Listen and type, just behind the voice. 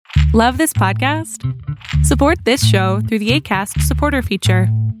Love this podcast? Support this show through the Acast supporter feature.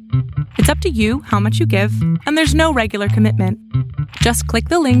 It's up to you how much you give, and there's no regular commitment. Just click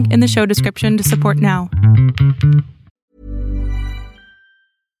the link in the show description to support now.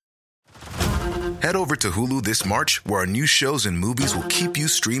 Head over to Hulu this March, where our new shows and movies will keep you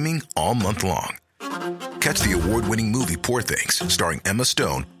streaming all month long. Catch the award-winning movie Poor Things, starring Emma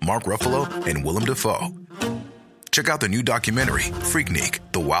Stone, Mark Ruffalo, and Willem Dafoe. Check out the new documentary, Freaknik,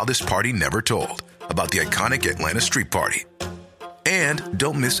 The Wildest Party Never Told, about the iconic Atlanta Street Party. And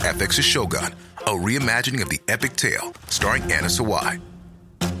don't miss FX's Shogun, a reimagining of the epic tale, starring Anna Sawai.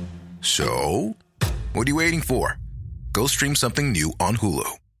 So, what are you waiting for? Go stream something new on Hulu.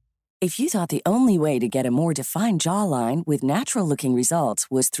 If you thought the only way to get a more defined jawline with natural-looking results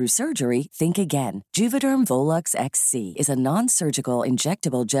was through surgery, think again. Juvederm Volux XC is a non-surgical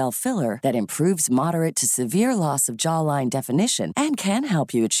injectable gel filler that improves moderate to severe loss of jawline definition and can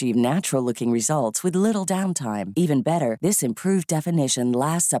help you achieve natural-looking results with little downtime. Even better, this improved definition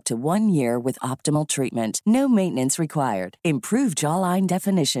lasts up to 1 year with optimal treatment. No maintenance required. Improve jawline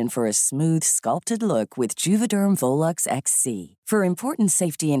definition for a smooth, sculpted look with Juvederm Volux XC. For important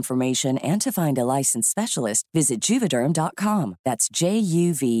safety information and to find a licensed specialist, visit Juvederm.com. That's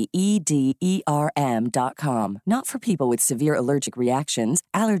JUVEDERM.com. Not for people with severe allergic reactions,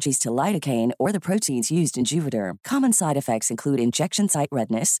 allergies to lidocaine, or the proteins used in Juvederm. Common side effects include injection site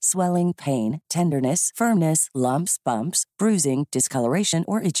redness, swelling, pain, tenderness, firmness, lumps, bumps, bruising, discoloration,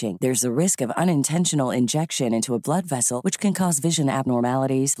 or itching. There's a risk of unintentional injection into a blood vessel, which can cause vision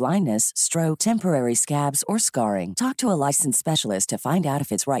abnormalities, blindness, stroke, temporary scabs, or scarring. Talk to a licensed specialist to find out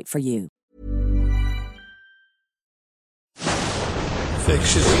if it's right for you.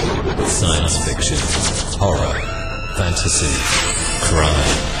 Fiction, science fiction, horror, fantasy, crime,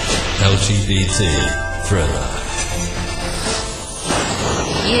 LGBT, thriller.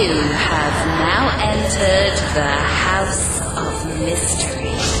 You have now entered the House of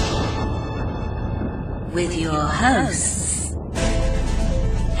Mystery with your hosts,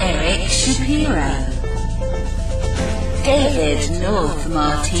 Eric Shapiro, David North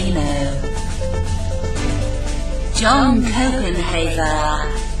Martino, John Copenhaver,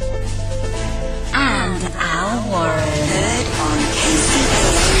 and Al Warren. Heard on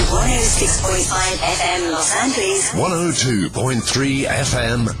KCAA 106.5 FM Los Angeles, 102.3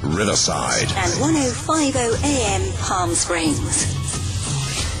 FM Riverside, and 105.0 AM Palm Springs.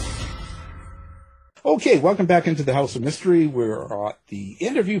 Okay, welcome back into the House of Mystery. We're at the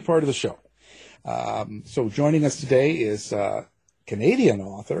interview part of the show. So joining us today is Canadian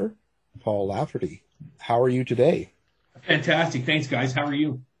author Paul Lafferty. How are you today? Fantastic. Thanks, guys. How are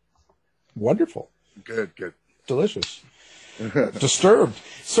you? Wonderful. Good. Delicious. Disturbed.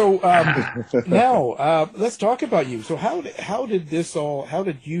 So now let's talk about you. So how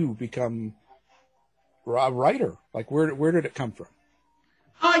did you become a writer? Like where did it come from?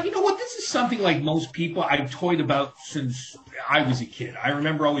 You know what? This is something like most people I've toyed about since I was a kid. I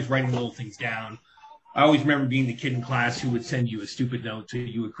remember always writing little things down. I always remember being the kid in class who would send you a stupid note so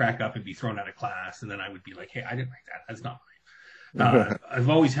you would crack up and be thrown out of class. And then I would be like, hey, I didn't write that. That's not mine. I've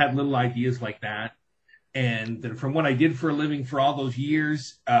always had little ideas like that. And then from what I did for a living for all those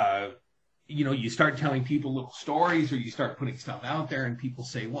years, you start telling people little stories or you start putting stuff out there and people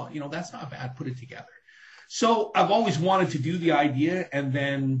say, well, that's not bad. Put it together. So I've always wanted to do the idea, and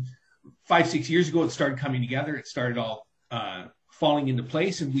then 5-6 years ago, it started coming together. It started all falling into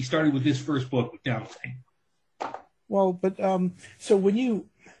place, and we started with this first book, Down the Lane. Well, but so you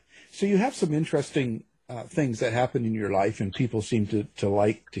have some interesting things that happen in your life, and people seem to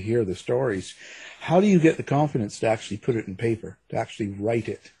like to hear the stories. How do you get the confidence to actually put it in paper, to actually write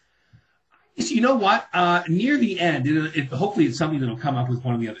it? So you know what? Near the end, hopefully it's something that'll come up with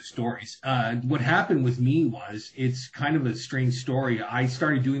one of the other stories. What happened with me was, it's kind of a strange story. I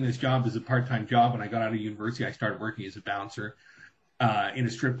started doing this job as a part-time job when I got out of university. I started working as a bouncer in a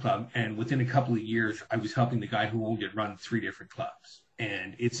strip club, and within a couple of years, I was helping the guy who owned it run 3 different clubs.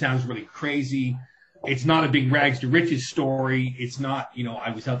 And it sounds really crazy. It's not a big rags to riches story. It's not,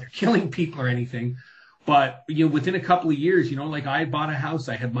 I was out there killing people or anything. But, within a couple of years, I bought a house.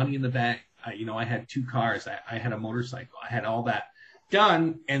 I had money in the bank. I had 2 cars. I had a motorcycle. I had all that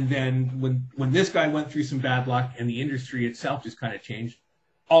done. And then when this guy went through some bad luck and the industry itself just kind of changed,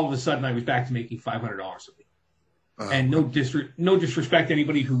 all of a sudden I was back to making $500 a week. And no disrespect to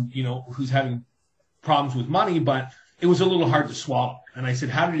anybody who's having problems with money, but it was a little hard to swallow. And I said,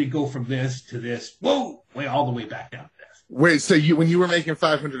 how did it go from this to this? Whoa, all the way back down to this. Wait, so when you were making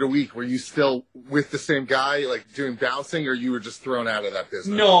 $500 a week, were you still with the same guy, like doing bouncing, or you were just thrown out of that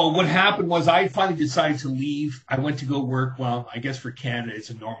business? No, what happened was I finally decided to leave. I went to go work. Well, I guess for Canada, it's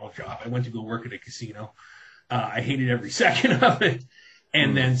a normal job. I went to go work at a casino. I hated every second of it.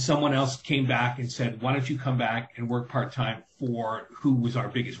 And then someone else came back and said, why don't you come back and work part-time for who was our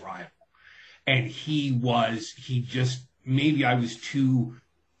biggest rival? And maybe I was too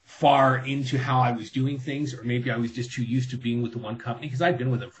far into how I was doing things, or maybe I was just too used to being with the one company, because I'd been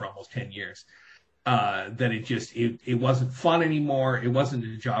with them for almost 10 years, that it wasn't fun anymore. It wasn't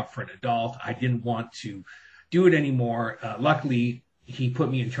a job for an adult. I didn't want to do it anymore. Luckily, he put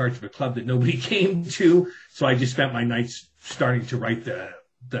me in charge of a club that nobody came to, so I just spent my nights starting to write the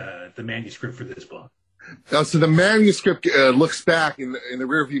manuscript for this book. So the manuscript looks back in the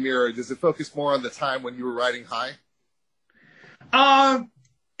rearview mirror. Does it focus more on the time when you were riding high?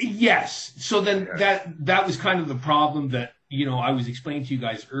 Yes. So then that was kind of the problem that, I was explaining to you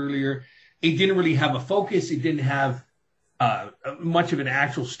guys earlier. It didn't really have a focus. It didn't have much of an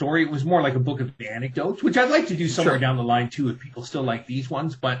actual story. It was more like a book of anecdotes, which I'd like to do somewhere down the line too, if people still like these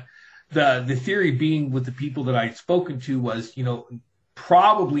ones. But the theory being with the people that I had spoken to was,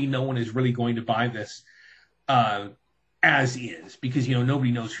 probably no one is really going to buy this as is, because,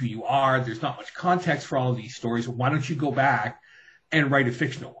 nobody knows who you are. There's not much context for all of these stories. Why don't you go back and write a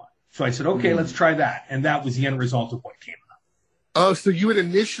fictional one? So I said, okay, let's try that. And that was the end result of what came out. Oh, so you had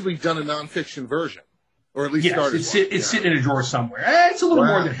initially done a nonfiction version, or at least started it's sitting in a drawer somewhere. It's a little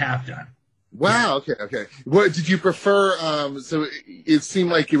more than half done. Wow. Okay. What did you prefer? So it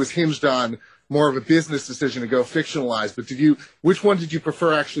seemed like it was hinged on more of a business decision to go fictionalized, but which one did you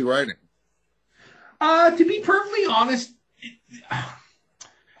prefer actually writing? To be perfectly honest,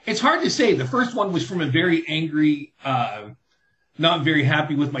 it's hard to say. The first one was from a very angry, not very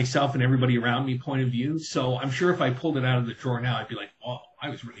happy with myself and everybody around me point of view. So I'm sure if I pulled it out of the drawer now, I'd be like, oh, I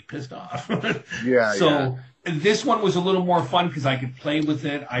was really pissed off. This one was a little more fun because I could play with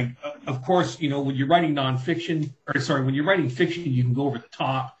it. Of course, when you're writing when you're writing fiction, you can go over the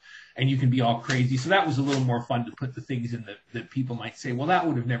top and you can be all crazy. So that was a little more fun to put the things in that people might say, well, that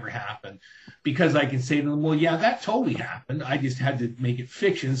would have never happened, because I can say to them, well, yeah, that totally happened. I just had to make it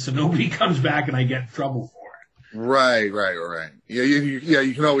fiction so nobody comes back and I get in trouble for it. Right. Yeah,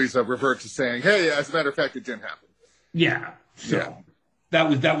 you can always revert to saying, hey, as a matter of fact, it didn't happen. Yeah. So that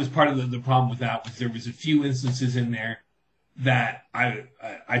was part of the problem with that, was there was a few instances in there that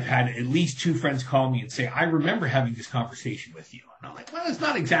I've had at least two friends call me and say, I remember having this conversation with you. And I'm like, well, it's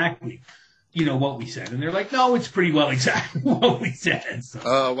not exactly, what we said. And they're like, no, it's pretty well exactly what we said. So,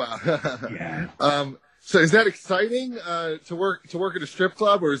 oh, wow. Yeah. So is that exciting to work at a strip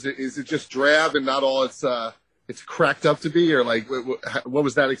club, or is it just drab and not all it's cracked up to be, or like what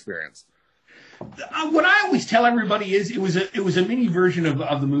was that experience? What I always tell everybody is it was a mini version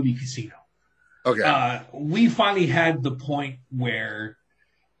of the movie Casino. Okay. We finally had the point where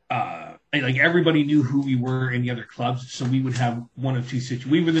like everybody knew who we were in the other clubs, so we would have one of two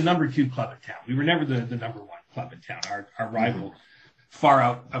situations. We were the number 2 club in town. We were never the number 1 club in town. Our rival far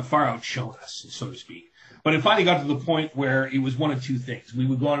outshone us, so to speak. But it finally got to the point where it was one of two things. We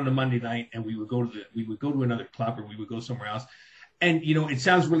would go out on a Monday night and we would go to another club, or we would go somewhere else. And, it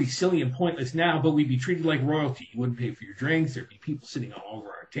sounds really silly and pointless now, but we'd be treated like royalty. You wouldn't pay for your drinks. There'd be people sitting all over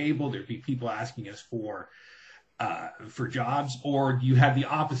our table. There'd be people asking us for jobs. Or you had the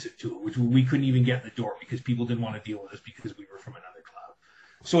opposite to it, which we couldn't even get in the door because people didn't want to deal with us because we were from another club.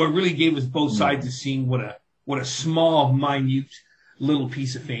 So it really gave us both sides of seeing what a small, minute little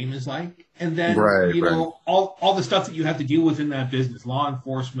piece of fame is like. And then, all the stuff that you have to deal with in that business, law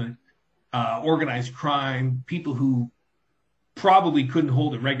enforcement, organized crime, people who probably couldn't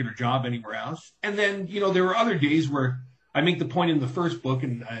hold a regular job anywhere else. And then, there were other days where I make the point in the first book,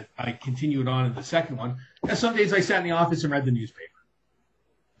 and I continue it on in the second one. And some days I sat in the office and read the newspaper.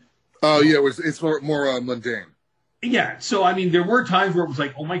 Oh, yeah, it's more mundane. Yeah, so, there were times where it was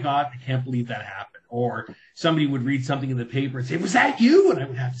like, oh, my God, I can't believe that happened. Or somebody would read something in the paper and say, was that you? And I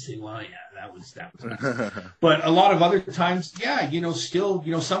would have to say, well, yeah, that was me. But a lot of other times,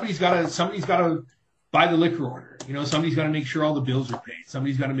 somebody's got to buy the liquor order. Somebody's got to make sure all the bills are paid.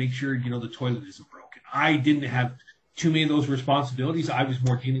 Somebody's got to make sure, the toilet isn't broken. I didn't have too many of those responsibilities. I was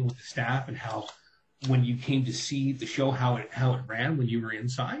more dealing with the staff and how, when you came to see the show, how it ran when you were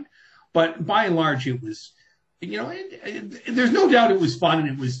inside. But by and large, it was, there's no doubt it was fun, and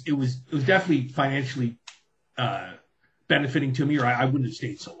it was definitely financially benefiting to me, or I wouldn't have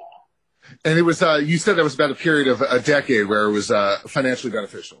stayed so long. And it was, you said that was about a period of a decade where it was financially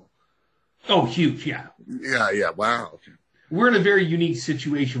beneficial. Oh, huge, yeah. Yeah, wow. Okay. We're in a very unique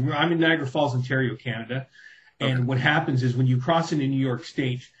situation. I'm in Niagara Falls, Ontario, Canada, And what happens is when you cross into New York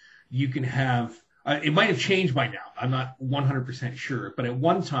State, you can have, it might have changed by now. I'm not 100% sure. But at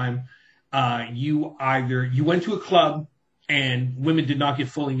one time, you went to a club and women did not get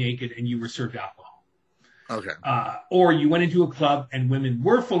fully naked and you were served alcohol. Okay. Or you went into a club and women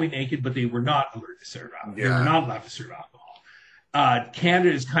were fully naked, but they were not allowed to serve alcohol. Yeah. They were not allowed to serve alcohol.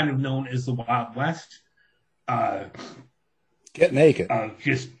 Canada is kind of known as the Wild West. Get naked.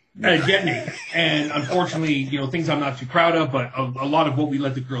 Get naked. And unfortunately, things I'm not too proud of, but a lot of what we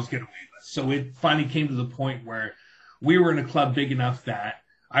let the girls get away with. So it finally came to the point where we were in a club big enough that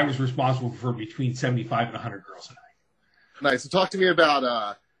I was responsible for between 75 and 100 girls a night. Nice. So talk to me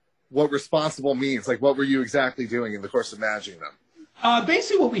about what responsible means. Like, what were you exactly doing in the course of managing them?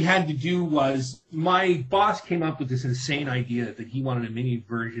 Basically, what we had to do was my boss came up with this insane idea that he wanted a mini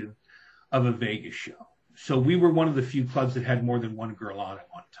version of a Vegas show. So we were one of the few clubs that had more than one girl on at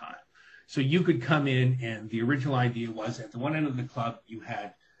one time. So you could come in, and the original idea was at the one end of the club, you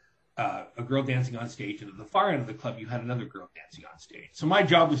had a girl dancing on stage, and at the far end of the club, you had another girl dancing on stage. So my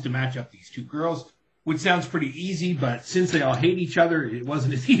job was to match up these two girls, which sounds pretty easy, but since they all hate each other, it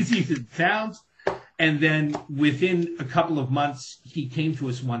wasn't as easy as it sounds. And then within a couple of months, he came to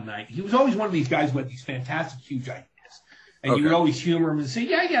us one night. He was always one of these guys who had these fantastic, huge ideas. And you would always humor him and say,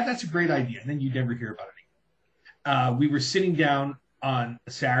 yeah, that's a great idea. And then you'd never hear about it again. We were sitting down on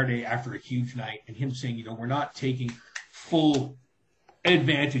a Saturday after a huge night, and him saying, we're not taking full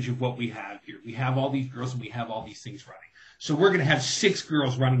advantage of what we have here. We have all these girls and we have all these things running. So we're going to have 6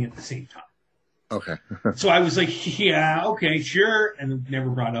 girls running at the same time. Okay. So I was like, yeah, okay, sure. And never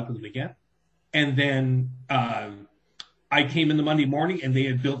brought up with them again. And then I came in the Monday morning and they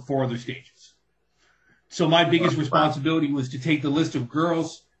had built 4 other stages. So my biggest responsibility was to take the list of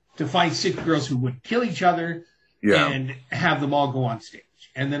girls, to find 6 girls who would kill each other and have them all go on stage.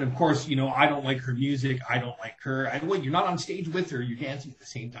 And then, of course, I don't like her music. I don't like her. You're not on stage with her. You're dancing at the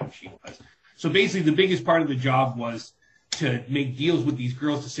same time she was. So basically the biggest part of the job was to make deals with these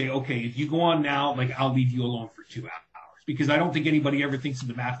girls to say, okay, if you go on now, I'll leave you alone for 2 hours. Because I don't think anybody ever thinks of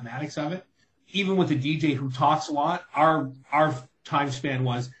the mathematics of it. Even with a DJ who talks a lot, our time span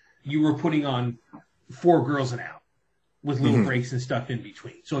was you were putting on 4 girls an hour with little breaks and stuff in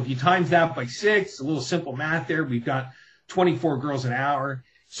between. So if you times that by 6, a little simple math there, we've got 24 girls an hour.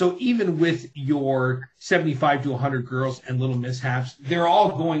 So even with your 75 to 100 girls and little mishaps, they're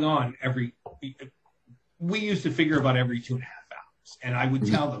all going on we used to figure about every 2.5 hours. And I would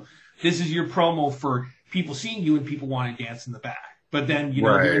tell them, this is your promo for people seeing you and people want to dance in the back. But then,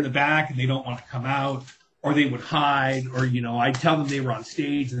 they're in the back and they don't want to come out, or they would hide, or, I'd tell them they were on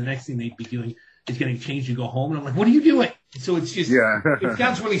stage and the next thing they'd be doing is getting changed and go home. And I'm like, what are you doing? So it's just, it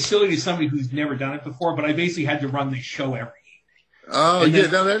sounds really silly to somebody who's never done it before, but I basically had to run this show every evening. Oh,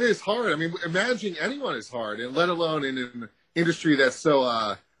 now that is hard. I mean, managing anyone is hard, and let alone in an industry that's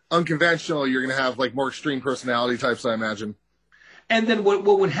so unconventional. You're going to have more extreme personality types, I imagine. And then what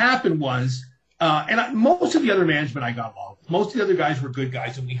would happen was, most of the other management I got along with, most of the other guys were good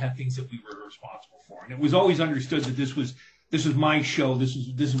guys, and we had things that we were responsible for. And it was always understood that this was my show. This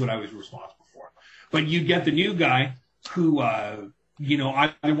is what I was responsible for. But you get the new guy who, either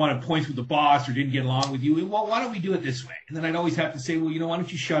wanted points with the boss or didn't get along with you. Well, why don't we do it this way? And then I'd always have to say, well, why don't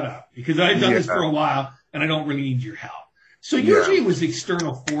you shut up? Because I've done this for a while and I don't really need your help. So usually it was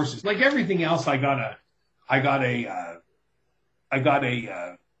external forces. Like everything else, I got a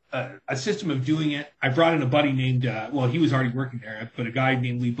system of doing it. I brought in a buddy named, he was already working there, but a guy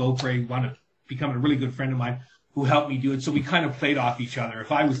named Lee Beaupre wound up becoming a really good friend of mine who helped me do it. So we kind of played off each other.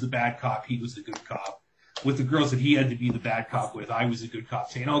 If I was the bad cop, he was the good cop. With the girls that he had to be the bad cop with, I was the good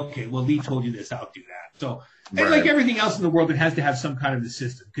cop saying, okay, well, Lee told you this, I'll do that. So, and like everything else in the world, it has to have some kind of a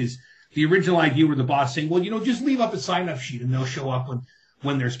system, because the original idea were the boss saying, well, just leave up a sign-up sheet and they'll show up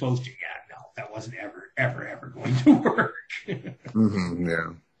when they're supposed to. Yeah, no, that wasn't ever going to work.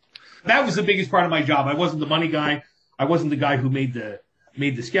 That was the biggest part of my job. I wasn't the money guy. I wasn't the guy who made the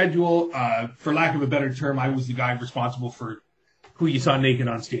schedule. For lack of a better term, I was the guy responsible for who you saw naked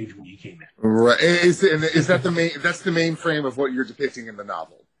on stage when you came in. Right. Is that the main? That's the main frame of what you're depicting in the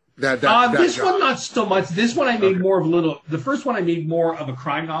novel. That this job. one not so much. This one I made more of the first one I made more of a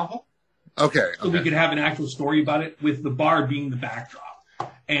crime novel. Okay. So we could have an actual story about it, with the bar being the backdrop.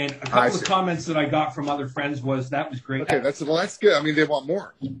 And a couple of comments that I got from other friends was that was great. Okay, that's good. I mean, they want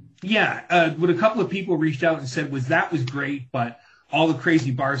more. Yeah, what a couple of people reached out and said was that was great, but all the crazy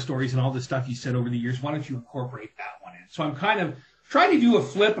bar stories and all the stuff you said over the years, why don't you incorporate that one in? So I'm kind of trying to do a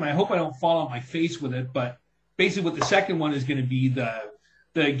flip, and I hope I don't fall on my face with it, but basically what the second one is going to be, the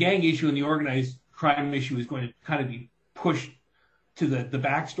gang issue and the organized crime issue is going to kind of be pushed to the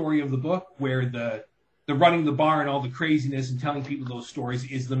backstory of the book, where the the running the bar and all the craziness and telling people those stories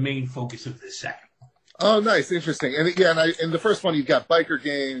is the main focus of this second. Oh, nice, interesting. And in the first one, you've got biker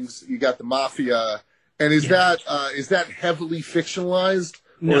gangs, you got the mafia, and is that heavily fictionalized?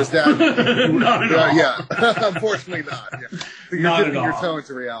 No. Or is that not at all? Yeah, unfortunately not. Yeah. So you're dipping your toe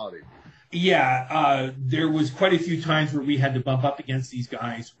into reality. Yeah, there was quite a few times where we had to bump up against these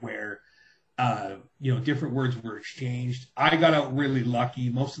guys where, different words were exchanged. I got out really lucky.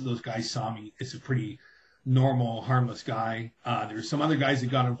 Most of those guys saw me as a pretty normal, harmless guy. There were some other guys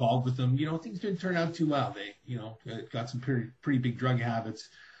that got involved with them. Things didn't turn out too well. They, got some pretty big drug habits,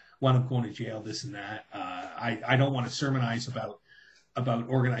 wound up going to jail, this and that. I don't want to sermonize about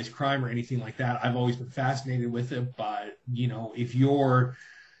organized crime or anything like that. I've always been fascinated with it, but if you're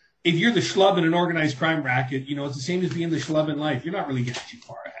the schlub in an organized crime racket, it's the same as being the schlub in life. You're not really getting too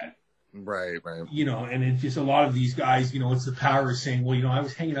far ahead. Right. And it's just a lot of these guys, it's the power of saying, well, I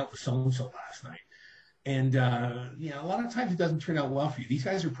was hanging out with so-and-so last night. And, a lot of times it doesn't turn out well for you. These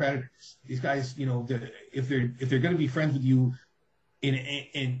guys are predators. These guys, if they're going to be friends with you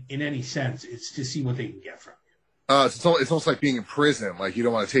in any sense, it's to see what they can get from you. It's almost like being in prison. Like you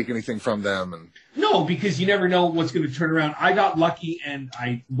don't want to take anything from them. And no, because you never know what's going to turn around. I got lucky, and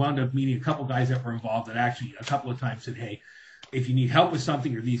I wound up meeting a couple guys that were involved that actually a couple of times said, hey, if you need help with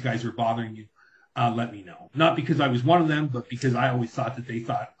something or these guys are bothering you, let me know. Not because I was one of them, but because I always thought that they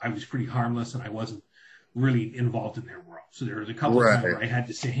thought I was pretty harmless and I wasn't really involved in their world. So there was a couple of times where I had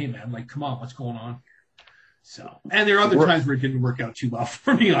to say, hey, man, like, come on, what's going on here? So, and there are other times where it didn't work out too well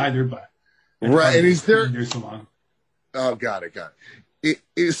for me either, but. Right, and is there... There's so long. Oh, got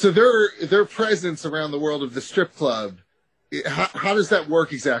it. So their presence around the world of the strip club, how does that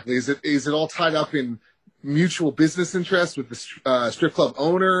work exactly? Is it all tied up in mutual business interests with the strip club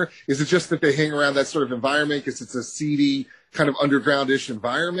owner? Is it just that they hang around that sort of environment because it's a seedy kind of underground-ish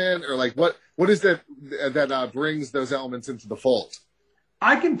environment? Or like what is that brings those elements into the fold?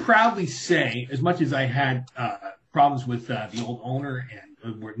 I can proudly say, as much as I had problems with the old owner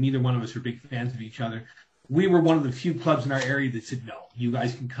and neither one of us are big fans of each other, we were one of the few clubs in our area that said, no, you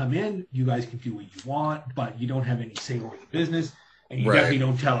guys can come in, you guys can do what you want, but you don't have any say over the business, and you definitely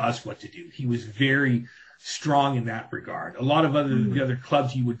don't tell us what to do. He was very strong in that regard. A lot of the other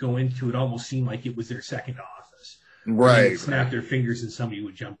clubs you would go into, it almost seemed like it was their second office. Right. They would snap their fingers and somebody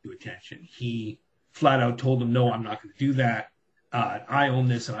would jump to attention. He flat out told them, no, I'm not going to do that. I own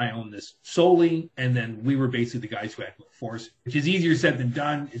this and I own this solely. And then we were basically the guys who had to enforce it, which is easier said than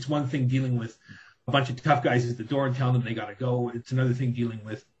done. It's one thing dealing with a bunch of tough guys at the door and telling them they got to go. It's another thing dealing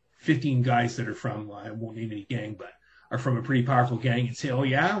with 15 guys that are from, I won't name any gang, but are from a pretty powerful gang and say, oh,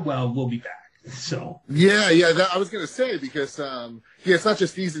 yeah, well, we'll be back. So. Yeah, I was going to say, because, it's not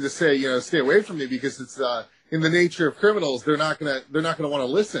just easy to say, stay away from me, because it's in the nature of criminals, they're not going to want to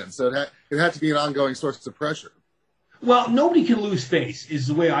listen. So it had to be an ongoing source of pressure. Well, nobody can lose face is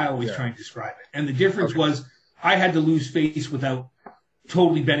the way I always try and describe it. And the difference was I had to lose face without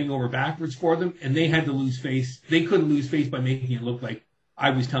totally bending over backwards for them, and they had to lose face. They couldn't lose face by making it look like I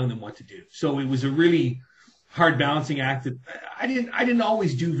was telling them what to do. So it was a really hard balancing act that I didn't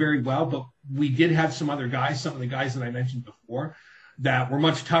always do very well, but we did have some other guys, some of the guys that I mentioned before, that were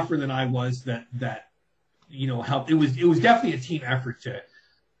much tougher than I was, that helped. It was definitely a team effort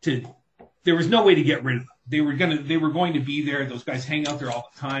to there was no way to get rid of them. They were going to be there. Those guys hang out there all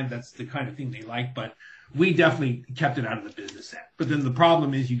the time. That's the kind of thing they like, but we definitely kept it out of the business end. But then the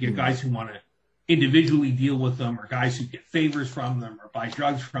problem is you get guys who want to individually deal with them, or guys who get favors from them or buy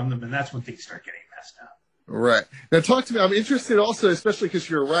drugs from them, and that's when things start getting messed up. Right. Now talk to me. I'm interested also, especially because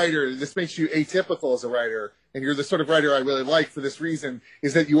you're a writer, this makes you atypical as a writer, and you're the sort of writer I really like for this reason,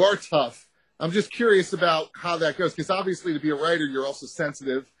 is that you are tough. I'm just curious about how that goes, because obviously to be a writer, you're also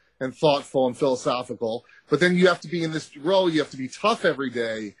sensitive and thoughtful and philosophical, but then you have to be in this role, you have to be tough every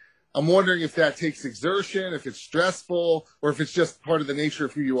day. I'm wondering if that takes exertion, if it's stressful, or if it's just part of the nature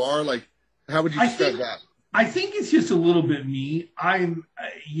of who you are. Like, how would you describe that? I think it's just a little bit me. I'm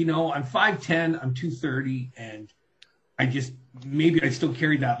 5'10", I'm 230, and maybe I still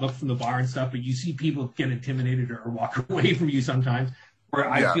carry that look from the bar and stuff, but you see people get intimidated or walk away from you sometimes, where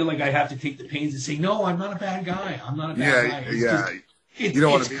I feel like I have to take the pains and say, no, I'm not a bad guy. I'm not a bad guy. You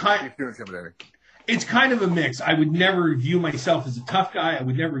don't want to be too intimidating. It's kind of a mix. I would never view myself as a tough guy. I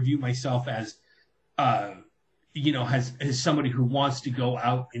would never view myself as, as somebody who wants to go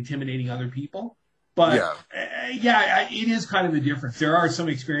out intimidating other people. But it is kind of a difference. There are some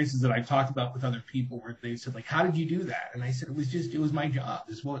experiences that I've talked about with other people where they said, like, how did you do that? And I said, it was my job.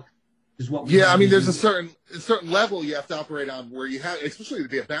 Is what we there's a certain level you have to operate on where you have, especially to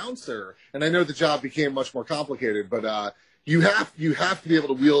be a bouncer. And I know the job became much more complicated, but you have to be able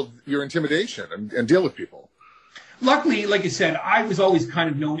to wield your intimidation and deal with people. Luckily, like I said, I was always kind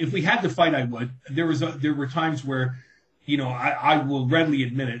of known. If we had to fight, I would. There were times where, I will readily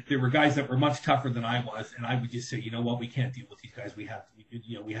admit it. There were guys that were much tougher than I was, and I would just say, you know what, we can't deal with these guys. We have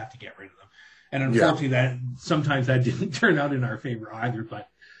to get rid of them. And unfortunately, sometimes that didn't turn out in our favor either. But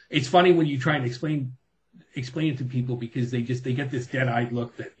it's funny when you try and explain it to people, because they get this dead-eyed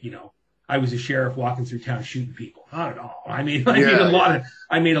look that, I was a sheriff walking through town shooting people. Not at all. I made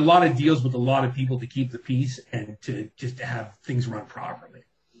a lot of deals with a lot of people to keep the peace and to have things run properly.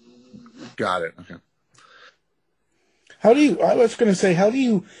 Got it. Okay. How do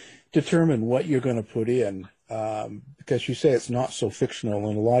you determine what you're going to put in? Because you say it's not so fictional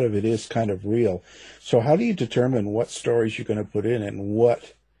and a lot of it is kind of real. So how do you determine what stories you're going to put in and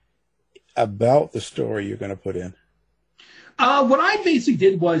what about the story you're going to put in? What I basically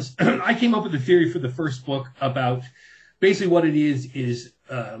did was I came up with a theory for the first book about basically what it is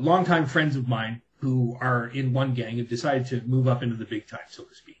longtime friends of mine who are in one gang have decided to move up into the big time, so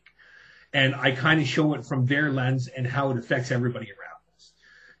to speak. And I kind of show it from their lens and how it affects everybody around us.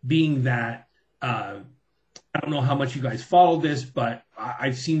 Being that, I don't know how much you guys follow this, but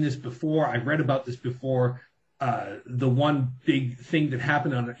I've seen this before. I've read about this before. The one big thing that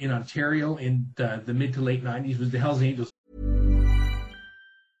happened in Ontario in the mid to late 90s was the Hells Angels.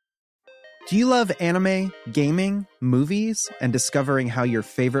 Do you love anime, gaming, movies, and discovering how your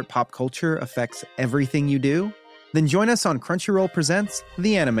favorite pop culture affects everything you do? Then join us on Crunchyroll Presents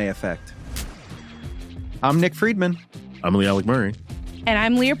The Anime Effect. I'm Nick Friedman. I'm Lee Alec Murray. And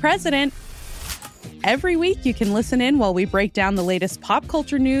I'm Leah President. Every week you can listen in while we break down the latest pop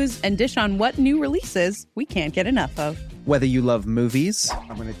culture news and dish on what new releases we can't get enough of. Whether you love movies,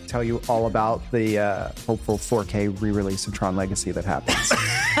 I'm going to tell you all about the hopeful 4K re-release of Tron Legacy that happens.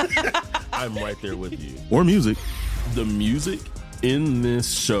 I'm right there with you. Or music. The music in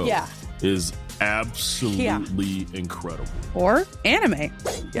this show is absolutely incredible. Or anime.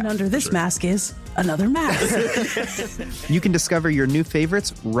 And under this mask is another mask. You can discover your new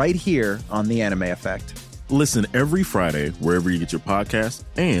favorites right here on The Anime Effect. Listen every Friday wherever you get your podcasts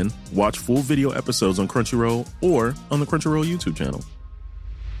and watch full video episodes on Crunchyroll or on the Crunchyroll YouTube channel.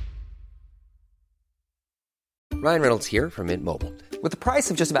 Ryan Reynolds here from Mint Mobile. With the price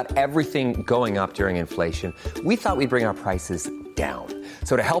of just about everything going up during inflation, we thought we'd bring our prices down.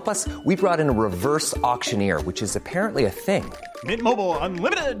 So to help us, we brought in a reverse auctioneer, which is apparently a thing. Mint Mobile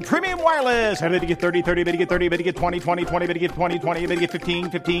Unlimited Premium Wireless. How to get 30, 30, bit to get 30, bit to get 20, 20, 20, bit to get 20, 20, bit to get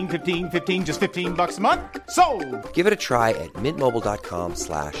 15, 15, 15, 15, just $15 a month? Sold! Give it a try at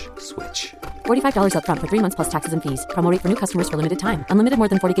mintmobile.com/switch. $45 up front for 3 months plus taxes and fees. Promo rate for new customers for limited time. Unlimited more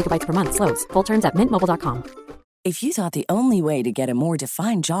than 40 gigabytes per month. Slows full terms at mintmobile.com. If you thought the only way to get a more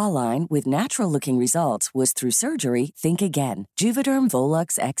defined jawline with natural-looking results was through surgery, think again. Juvederm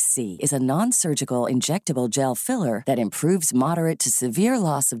Volux XC is a non-surgical injectable gel filler that improves moderate to severe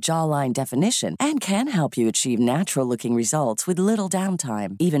loss of jawline definition and can help you achieve natural-looking results with little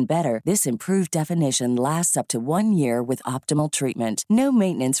downtime. Even better, this improved definition lasts up to 1 year with optimal treatment. No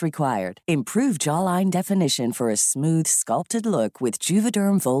maintenance required. Improve jawline definition for a smooth, sculpted look with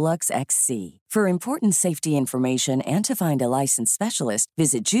Juvederm Volux XC. For important safety information and to find a licensed specialist,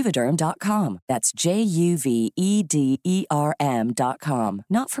 visit Juvederm.com. That's Juvederm.com.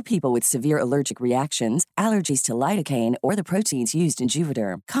 Not for people with severe allergic reactions, allergies to lidocaine, or the proteins used in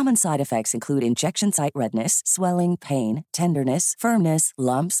Juvederm. Common side effects include injection site redness, swelling, pain, tenderness, firmness,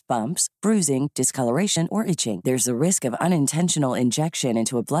 lumps, bumps, bruising, discoloration, or itching. There's a risk of unintentional injection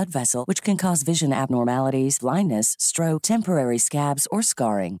into a blood vessel, which can cause vision abnormalities, blindness, stroke, temporary scabs, or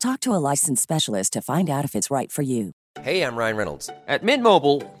scarring. Talk to a licensed specialist to find out if it's right for you. Hey, I'm Ryan Reynolds. At Mint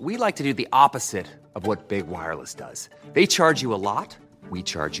Mobile, we like to do the opposite of what Big Wireless does. They charge you a lot, we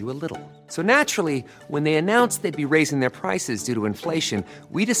charge you a little. So naturally, when they announced they'd be raising their prices due to inflation,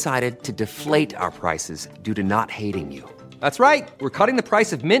 we decided to deflate our prices due to not hating you. That's right. We're cutting the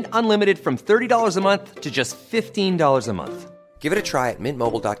price of Mint Unlimited from $30 a month to just $15 a month. Give it a try at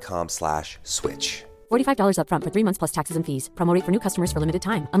mintmobile.com/switch. $45 up front for 3 months plus taxes and fees. Promo rate for new customers for limited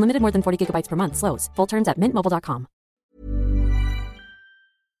time. Unlimited more than 40 gigabytes per month. Slows full terms at mintmobile.com.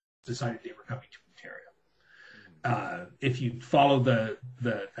 Decided they were coming to Ontario. If you follow the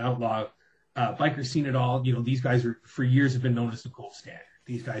outlaw biker scene at all, these guys are for years have been known as the gold standard.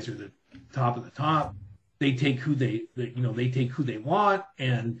 These guys are the top of the top. They take who they take who they want,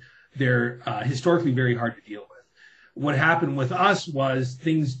 and they're historically very hard to deal with. What happened with us was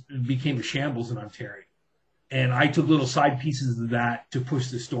things became a shambles in Ontario. And I took little side pieces of that to push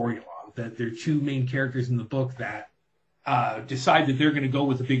the story along. That there are two main characters in the book that decide that they're going to go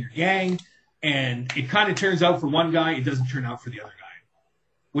with a bigger gang. And it kind of turns out for one guy, it doesn't turn out for the other guy,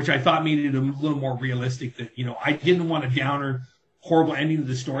 which I thought made it a little more realistic. That, you know, I didn't want a downer, horrible ending to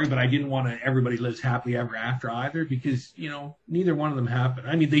the story, but I didn't want to everybody lives happily ever after either, because, you know, neither one of them happen.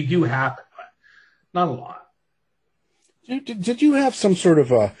 I mean, they do happen, but not a lot. Did you have some sort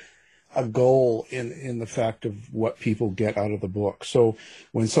of a goal in the fact of what people get out of the book? So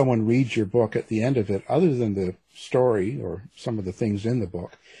when someone reads your book at the end of it, other than the story or some of the things in the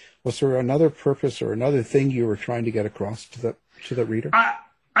book, was there another purpose or another thing you were trying to get across to the reader?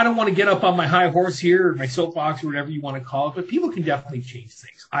 I don't want to get up on my high horse here, or my soapbox, or whatever you want to call it, but people can definitely change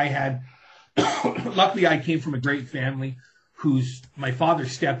things. Luckily, I came from a great family my father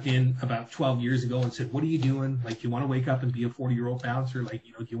stepped in about 12 years ago and said, what are you doing? Like, do you want to wake up and be a 40-year-old bouncer? Like,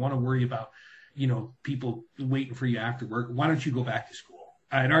 you know, do you want to worry about, you know, people waiting for you after work? Why don't you go back to school?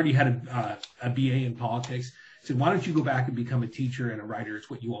 I had already had a BA in politics. I said, why don't you go back and become a teacher and a writer? It's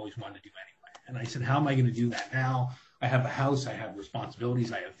what you always wanted to do anyway. And I said, how am I going to do that now? I have a house, I have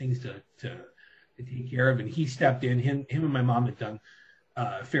responsibilities, I have things to take care of. And he stepped in. Him and my mom had done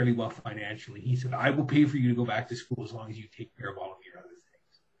fairly well financially. He said, I will pay for you to go back to school as long as you take care of all of your other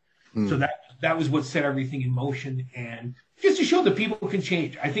things. So that was what set everything in motion, and just to show that people can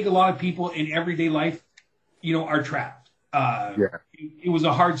change. I think a lot of people in everyday life, you know, are trapped. It was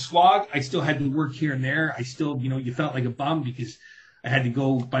a hard slog. I still had to work here and there. I still, you know, you felt like a bum because I had to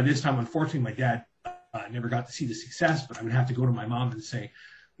go. By this time, unfortunately, my dad never got to see the success, but I would have to go to my mom and say,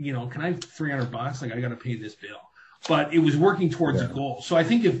 you know, can I have $300? Like, I got to pay this bill. But it was working towards a goal. So I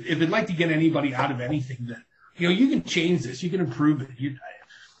think if I'd like to get anybody out of anything, that, you know, you can change this, you can improve it.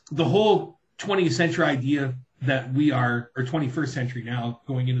 The whole 20th century idea that we are, or 21st century now,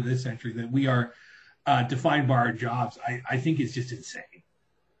 going into this century, that we are defined by our jobs, I think it's just insane.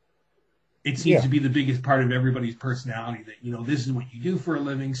 It seems to be the biggest part of everybody's personality, that, you know, this is what you do for a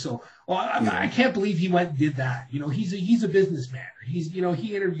living. So, well, I can't believe he went and did that. You know, he's a businessman. He's, you know,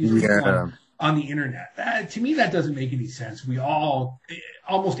 he interviews everyone on the internet. To me, that doesn't make any sense.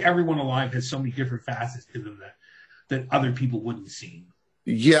 Almost everyone alive has so many different facets to them that other people wouldn't see.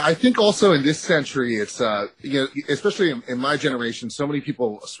 Yeah, I think also in this century, it's, you know, especially in my generation, so many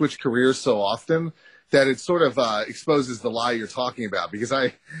people switch careers so often that it sort of exposes the lie you're talking about. Because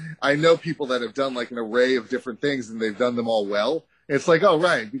I know people that have done like an array of different things and they've done them all well. It's like, oh,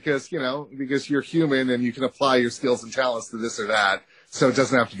 right, because you're human and you can apply your skills and talents to this or that. So it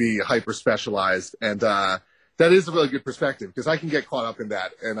doesn't have to be hyper specialized. And that is a really good perspective, because I can get caught up in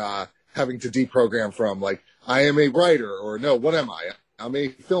that and having to deprogram from, like, I am a writer, or no, what am I? I'm a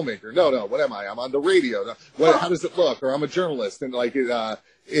filmmaker. No, what am I? I'm on the radio. How does it look? Or I'm a journalist. And like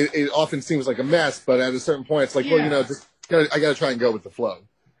it often seems like a mess, but at a certain point, it's like, well, you know, I got to try and go with the flow.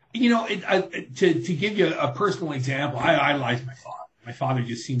 You know, to give you a personal example, I idolized my father. My father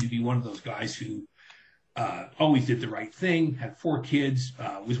just seemed to be one of those guys who always did the right thing, had 4 kids,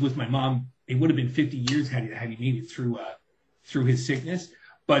 was with my mom. It would have been 50 years had he made it through his sickness.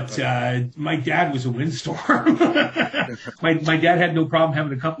 But my dad was a windstorm. my dad had no problem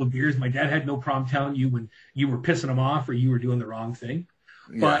having a couple of beers. My dad had no problem telling you when you were pissing him off or you were doing the wrong thing.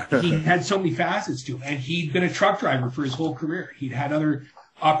 But he had so many facets to him. And he'd been a truck driver for his whole career. He'd had other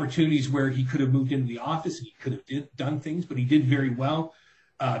opportunities where he could have moved into the office and he could have done things, but he did very well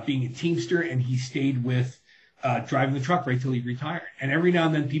being a Teamster, and he stayed with driving the truck right till he retired. And every now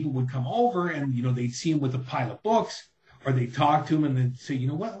and then people would come over and, you know, they'd see him with a pile of books, or they'd talk to him and then say, you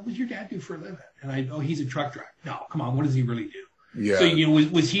know, what does your dad do for a living? And he's a truck driver. No, come on, what does he really do? Yeah. So, you know,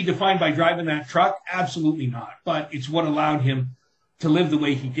 was he defined by driving that truck? Absolutely not. But it's what allowed him to live the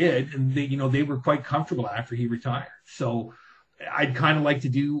way he did. And they were quite comfortable after he retired. So I'd kind of like to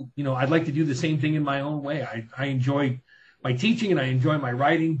do, you know, I'd like to do the same thing in my own way. I enjoy my teaching and I enjoy my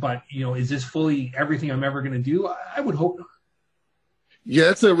writing, but, you know, is this fully everything I'm ever going to do? I would hope not. Yeah,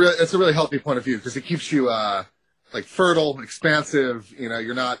 it's a really healthy point of view, because it keeps you like fertile, expansive. You know,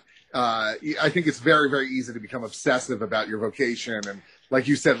 you're not. I think it's very, very easy to become obsessive about your vocation, and like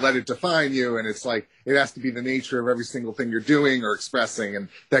you said, let it define you. And it's like it has to be the nature of every single thing you're doing or expressing, and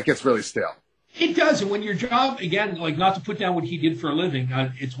that gets really stale. It does, and when your job, again, like, not to put down what he did for a living,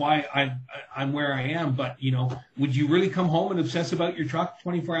 it's why I'm where I am. But, you know, would you really come home and obsess about your truck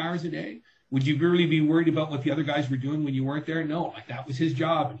 24 hours a day? Would you really be worried about what the other guys were doing when you weren't there? No, like, that was his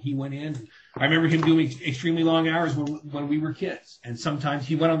job, and he went in. I remember him doing extremely long hours when we were kids, and sometimes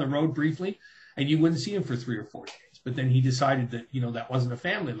he went on the road briefly, and you wouldn't see him for 3 or 4 days. But then he decided that, you know, that wasn't a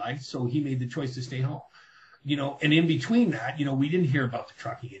family life, so he made the choice to stay home. You know, and in between that, you know, we didn't hear about the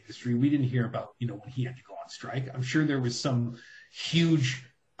trucking industry. We didn't hear about, you know, when he had to go on strike. I'm sure there was some huge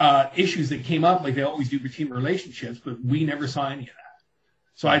issues that came up, like they always do between relationships, but we never saw any of that.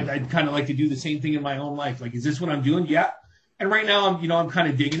 So I'd kind of like to do the same thing in my own life. Like, is this what I'm doing? Yeah. And right now I'm kind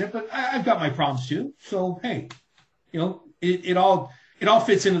of digging it, but I've got my problems too. So, hey, it all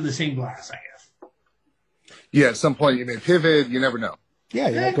fits into the same glass, I guess. Yeah. At some point you may pivot. You never know. Yeah.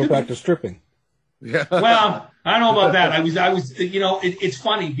 You might go back to stripping. Yeah. Well, I don't know about that. I was, it's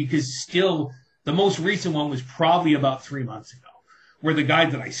funny because still the most recent one was probably about 3 months ago, where the guy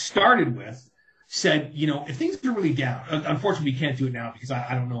that I started with said, if things are really down, unfortunately we can't do it now because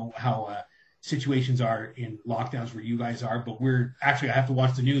I don't know how situations are in lockdowns where you guys are, but I have to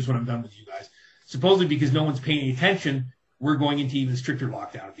watch the news when I'm done with you guys. Supposedly because no one's paying attention, we're going into even stricter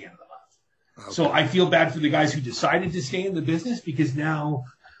lockdown at the end of the month. Okay. So I feel bad for the guys who decided to stay in the business because now,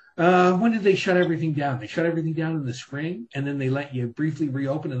 when did they shut everything down? They shut everything down in the spring, and then they let you briefly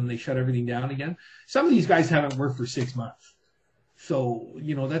reopen, and then they shut everything down again. Some of these guys haven't worked for 6 months. So,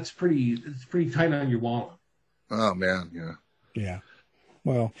 that's pretty tight on your wallet. Oh, man, yeah. Yeah.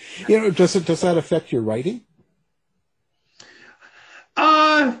 Well, does that affect your writing?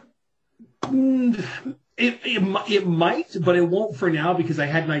 It might, but it won't for now because I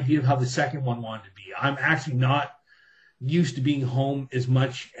had an idea of how the second one wanted to be. I'm actually not used to being home as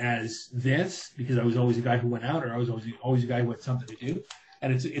much as this because I was always a guy who went out, or I was always a guy who had something to do,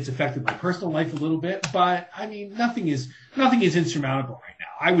 and it's affected my personal life a little bit. But I mean, nothing is insurmountable right now.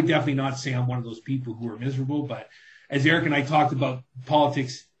 I would definitely not say I'm one of those people who are miserable, but as Eric and I talked about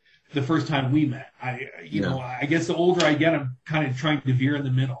politics the first time we met, I guess the older I get, I'm kind of trying to veer in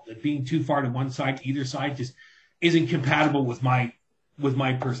the middle. That being too far to one side, either side, just isn't compatible with my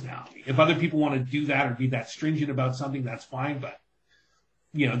personality. If other people want to do that or be that stringent about something, that's fine. But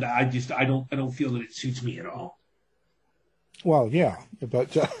I don't feel that it suits me at all. Well, yeah,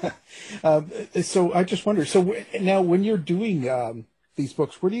 but so I just wonder. So now, when you're doing these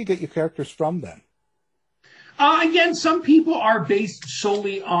books, where do you get your characters from then? Again, some people are based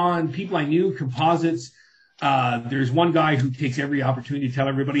solely on people I knew, composites. There's one guy who takes every opportunity to tell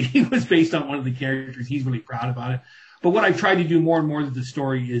everybody he was based on one of the characters. He's really proud about it. But what I've tried to do more and more with the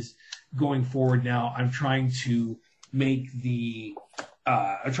story is going forward now, I'm trying to make it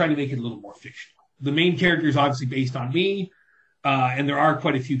a little more fictional. The main character is obviously based on me, and there are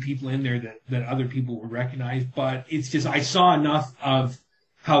quite a few people in there that other people would recognize. But it's just I saw enough of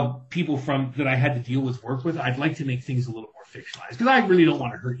how people that I had to deal with work with. I'd like to make things a little more fictionalized because I really don't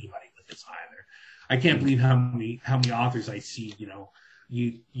want to hurt anybody with this either. I can't believe how many authors I see,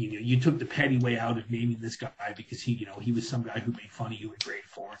 you took the petty way out of naming this guy because he was some guy who made fun of you in grade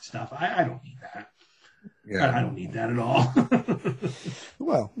 4 and stuff. I don't need that. Yeah. I don't need that at all.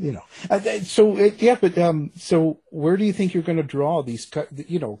 Well, so where do you think you're going to draw these,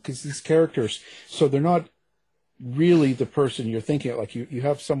 because these characters, so they're not really the person you're thinking of. Like you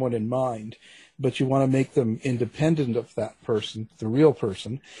have someone in mind, but you want to make them independent of that person, the real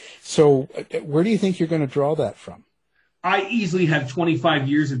person. So where do you think you're going to draw that from? I easily have 25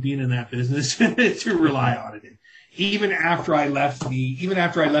 years of being in that business to rely on it. Even after I left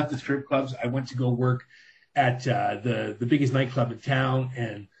the strip clubs, I went to go work at the biggest nightclub in town.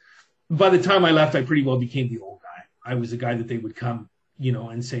 And by the time I left, I pretty well became the old guy. I was the guy that they would come,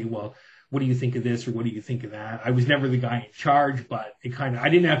 and say, well, what do you think of this? Or what do you think of that? I was never the guy in charge, but I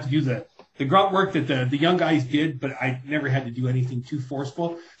didn't have to do the grunt work that the young guys did, but I never had to do anything too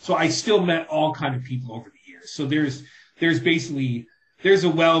forceful. So I still met all kind of people over the years. So there's a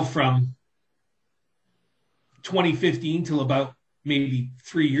well from 2015 till about maybe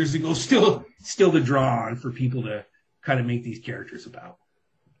 3 years ago, still the draw on for people to kind of make these characters about.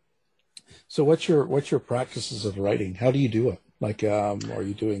 So what's your practices of writing? How do you do it? Like,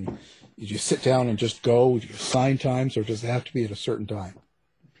 you just sit down and just go? Do you assign times, or does it have to be at a certain time?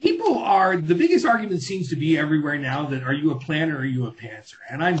 The biggest argument seems to be everywhere now that are you a planner or are you a pantser?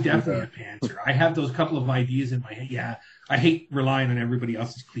 And I'm definitely a pantser. I have those couple of ideas in my head. Yeah, I hate relying on everybody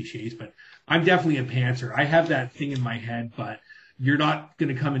else's cliches, but I'm definitely a pantser. I have that thing in my head, but you're not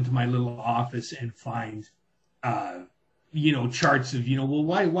going to come into my little office and find, charts of, well,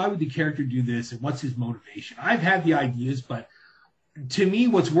 why would the character do this and what's his motivation? I've had the ideas, but to me,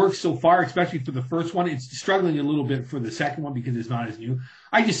 what's worked so far, especially for the first one, it's struggling a little bit for the second one because it's not as new.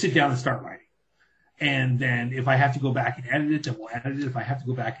 I just sit down and start writing. And then if I have to go back and edit it, then we'll edit it. If I have to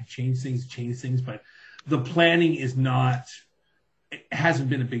go back and change things. But the planning hasn't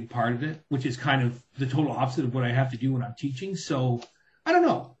been a big part of it, which is kind of the total opposite of what I have to do when I'm teaching. So I don't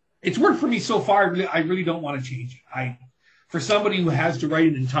know. It's worked for me so far. I really don't want to change it. For somebody who has to write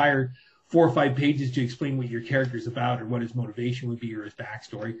an entire 4 or 5 pages to explain what your character's about or what his motivation would be or his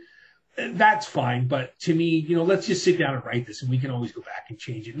backstory, that's fine. But to me, let's just sit down and write this, and we can always go back and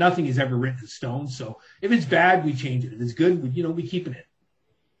change it. Nothing is ever written in stone. So if it's bad, we change it. If it's good, we keep it in.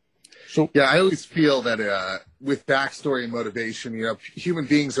 Yeah, I always feel that with backstory and motivation, human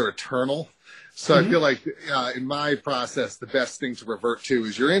beings are eternal. So I feel like in my process, the best thing to revert to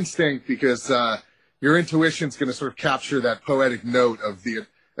is your instinct, because your intuition is going to sort of capture that poetic note of the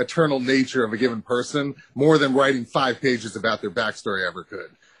eternal nature of a given person more than writing 5 pages about their backstory ever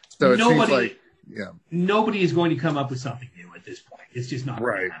could. So it seems like, nobody is going to come up with something new at this point. It's just not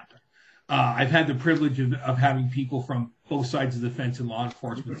going to happen. I've had the privilege of having people from both sides of the fence in law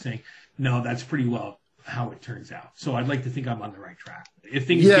enforcement saying, no, that's pretty well how it turns out. So I'd like to think I'm on the right track. If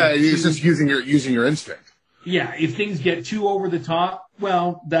things it's just using your instinct. Yeah, if things get too over the top,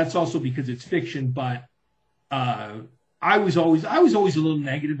 well, that's also because it's fiction. But I was always a little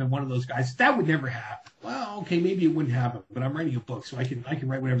negative and one of those guys. That would never happen. Well, okay, maybe it wouldn't happen, but I'm writing a book, so I can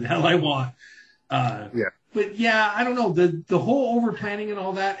write whatever the hell I want. But yeah, I don't know, the whole over planning and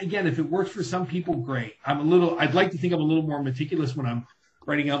all that. Again, if it works for some people, great. I'd like to think I'm a little more meticulous when I'm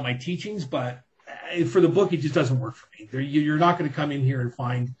writing out my teachings, but for the book, it just doesn't work for me. You're not going to come in here and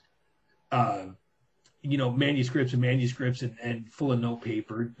find, manuscripts and full of note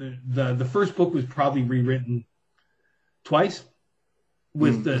paper. The first book was probably rewritten twice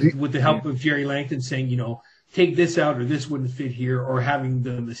with the help of Jerry Langton saying, take this out or this wouldn't fit here, or having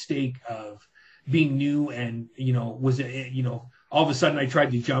the mistake of being new and, all of a sudden I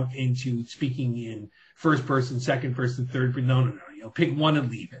tried to jump into speaking in first person, second person, third person. No, pick one and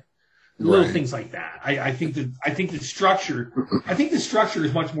leave it. Little things like that. I think the structure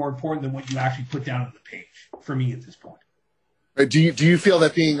is much more important than what you actually put down on the page for me at this point. Do you feel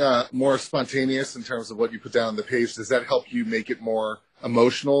that being more spontaneous in terms of what you put down on the page, does that help you make it more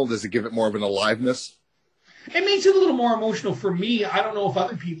emotional? Does it give it more of an aliveness? It makes it a little more emotional for me. I don't know if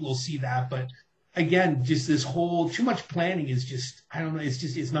other people will see that, but again, just this whole too much planning is just, I don't know.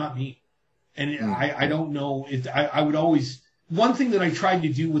 It's not me. And I don't know. I would always, one thing that I tried to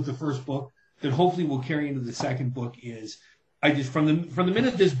do with the first book that hopefully will carry into the second book is I just, from the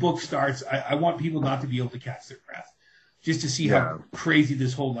minute this book starts, I want people not to be able to catch their breath, just to see how crazy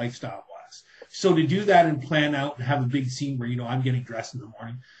this whole lifestyle was. So to do that and plan out and have a big scene where, I'm getting dressed in the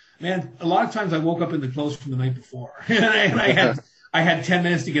morning, man, a lot of times I woke up in the clothes from the night before and I had 10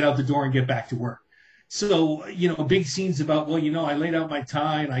 minutes to get out the door and get back to work. So, big scenes about, I laid out my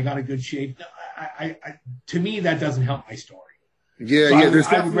tie and I got a good shape. To me, that doesn't help my story. I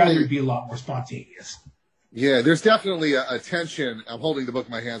would rather be a lot more spontaneous. Yeah, there's definitely a tension. I'm holding the book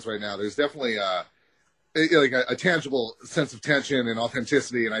in my hands right now. There's definitely a tangible sense of tension and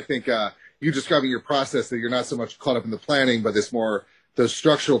authenticity. And I think you describing your process, that you're not so much caught up in the planning, but those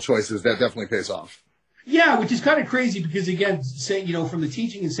structural choices, that definitely pays off. Yeah, which is kind of crazy because, again, saying, from the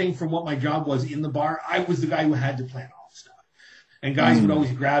teaching and saying from what my job was in the bar, I was the guy who had to plan all the stuff. And guys would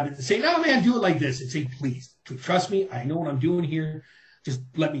always grab it and say, no, man, do it like this. And say, please, trust me, I know what I'm doing here. Just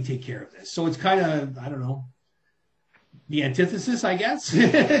let me take care of this. So it's kind of, I don't know, the antithesis, I guess,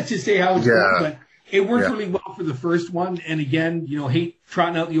 to say how it's going. But it worked really well for the first one. And again, hate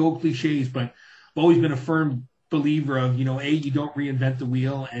trotting out the old cliches, but I've always been a firm believer of, A, you don't reinvent the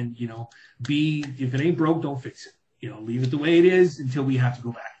wheel, and, B, if it ain't broke, don't fix it. Leave it the way it is until we have to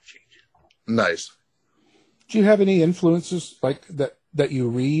go back and change it. Nice. Do you have any influences like that you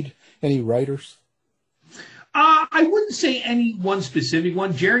read? Any writers? I wouldn't say any one specific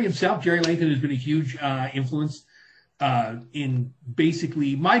one. Jerry Langton has been a huge influence in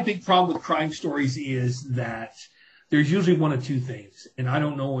basically, my big problem with crime stories is that there's usually one of two things. And I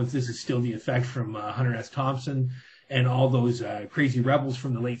don't know if this is still the effect from Hunter S. Thompson and all those crazy rebels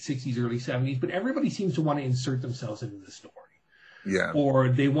from the late 60s, early 70s, but everybody seems to want to insert themselves into the story. Yeah. Or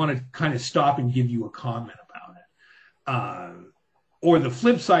they want to kind of stop and give you a comment about it. Or the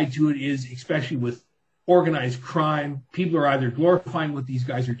flip side to it is, especially with organized crime, people are either glorifying what these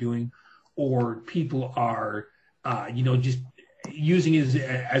guys are doing, or people are, just using it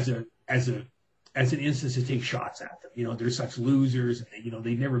as an instance to take shots at them. They're such losers, and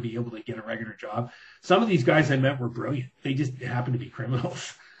they'd never be able to get a regular job. Some of these guys I met were brilliant. They just happened to be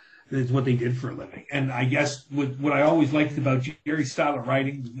criminals. That's what they did for a living. And I guess what I always liked about Jerry's style of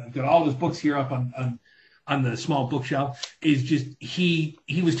writing, I've got all his books here up on the small bookshelf, is just he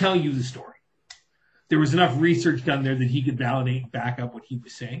was telling you the story. There was enough research done there that he could validate and back up what he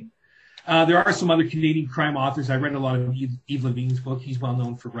was saying. There are some other Canadian crime authors. I read a lot of Yves Levine's book. He's well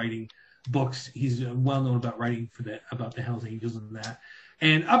known for writing books. He's well known about writing about the Hells Angels and that.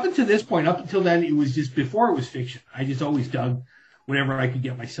 And up until this point, up until then, it was just, before it was fiction, I just always dug whenever I could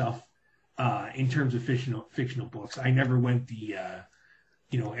get myself in terms of fictional books. I never went the,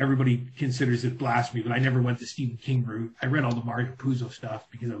 everybody considers it blasphemy, but I never went the Stephen King route. I read all the Mario Puzo stuff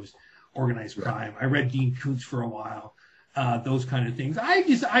because I was organized crime. I read Dean Koontz for a while. those kind of things. I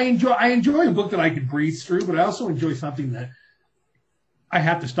enjoy a book that I can breeze through, but I also enjoy something that I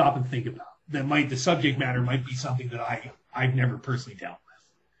have to stop and think about. The subject matter might be something that I've never personally dealt with.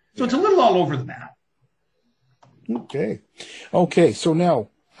 So it's a little all over the map. Okay. So now,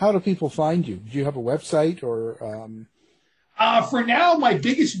 how do people find you? Do you have a website or? For now, my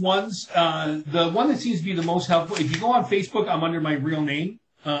biggest ones, the one that seems to be the most helpful. If you go on Facebook, I'm under my real name,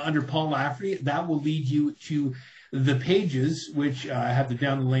 under Paul Lafferty. That will lead you to the pages, which have the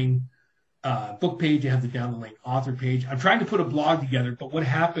Down the Lane book page. I have the Down the Lane author page. I'm trying to put a blog together, but what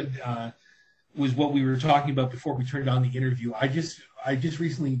happened was what we were talking about before we turned on the interview. I just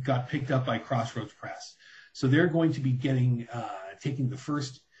recently got picked up by Crossroads Press. So they're going to be taking the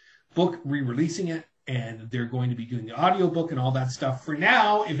first book, re-releasing it, and they're going to be doing the audiobook and all that stuff. For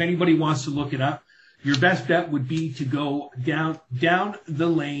now, if anybody wants to look it up, your best bet would be to go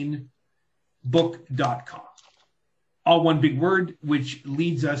downthelanebook.com. All one big word, which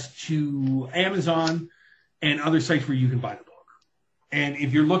leads us to Amazon and other sites where you can buy the book. And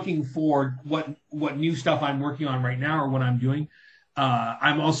if you're looking for what new stuff I'm working on right now or what I'm doing,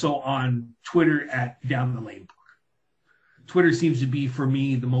 I'm also on Twitter at Down the Lane Book. Twitter seems to be, for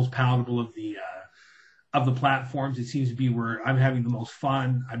me, the most palatable of the platforms. It seems to be where I'm having the most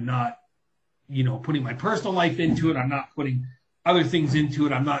fun. I'm not, putting my personal life into it. I'm not putting other things into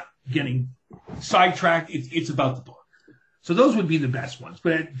it. I'm not getting sidetracked. It's about the book. So those would be the best ones.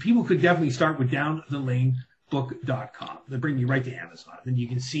 But people could definitely start with downthelanebook.com. They bring you right to Amazon. Then you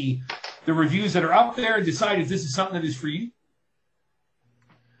can see the reviews that are out there and decide if this is something that is for you.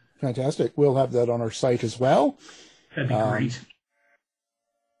 Fantastic. We'll have that on our site as well. That'd be great.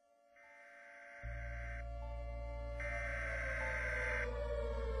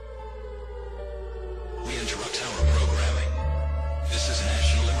 We interrupt our programming. This is a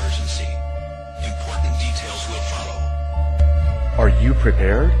national emergency. Important details will follow. Are you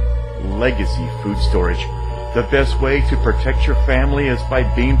prepared? Legacy Food Storage. The best way to protect your family is by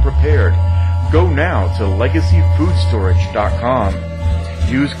being prepared. Go now to legacyfoodstorage.com.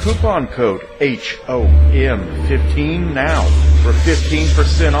 Use coupon code HOM15 now for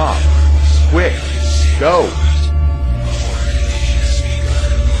 15% off. Quick, go!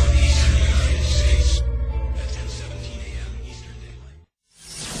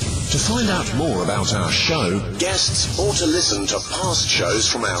 To find out more about our show, guests, or to listen to past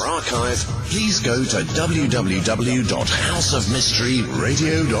shows from our archive, please go to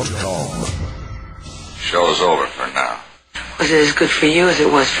www.houseofmysteryradio.com. Show is over for now. Was it as good for you as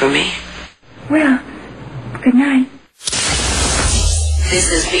it was for me? Well, good night. This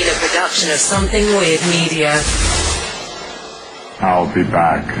has been a production of Something Weird Media. I'll be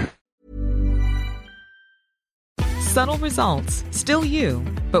back. Subtle results, still you,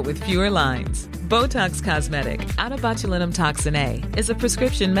 but with fewer lines. Botox Cosmetic, out-of-botulinum toxin A, is a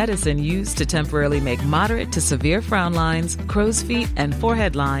prescription medicine used to temporarily make moderate to severe frown lines, crow's feet, and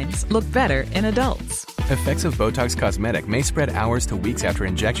forehead lines look better in adults. Effects of Botox Cosmetic may spread hours to weeks after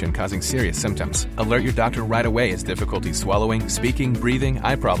injection, causing serious symptoms. Alert your doctor right away as difficulty swallowing, speaking, breathing,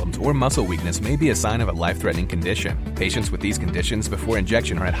 eye problems, or muscle weakness may be a sign of a life-threatening condition. Patients with these conditions before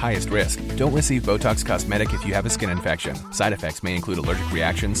injection are at highest risk. Don't receive Botox Cosmetic if you have a skin infection. Side effects may include allergic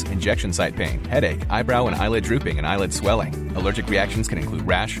reactions, injection site pain, headache, eyebrow and eyelid drooping, and eyelid swelling. Allergic reactions can include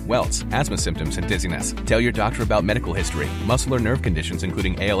rash, welts, asthma symptoms, and dizziness. Tell your doctor about medical history, muscle or nerve conditions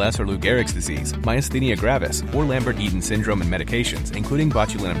including ALS or Lou Gehrig's disease, myasthenia gravis, or Lambert-Eaton syndrome, and medications, including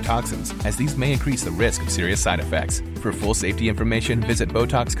botulinum toxins, as these may increase the risk of serious side effects. For full safety information, visit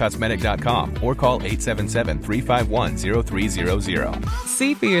BotoxCosmetic.com or call 877-351-0300.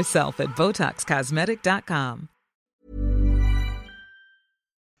 See for yourself at BotoxCosmetic.com.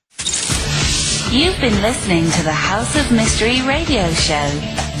 You've been listening to the House of Mystery radio show.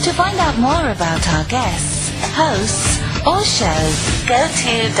 To find out more about our guests, hosts, or shows, go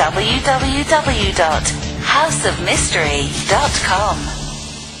to www.houseofmystery.com.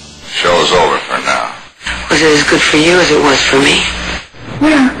 Show's over for now. Was it as good for you as it was for me?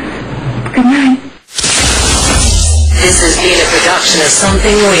 Well, good night. This has been a production of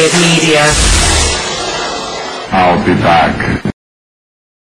Something Weird Media. I'll be back.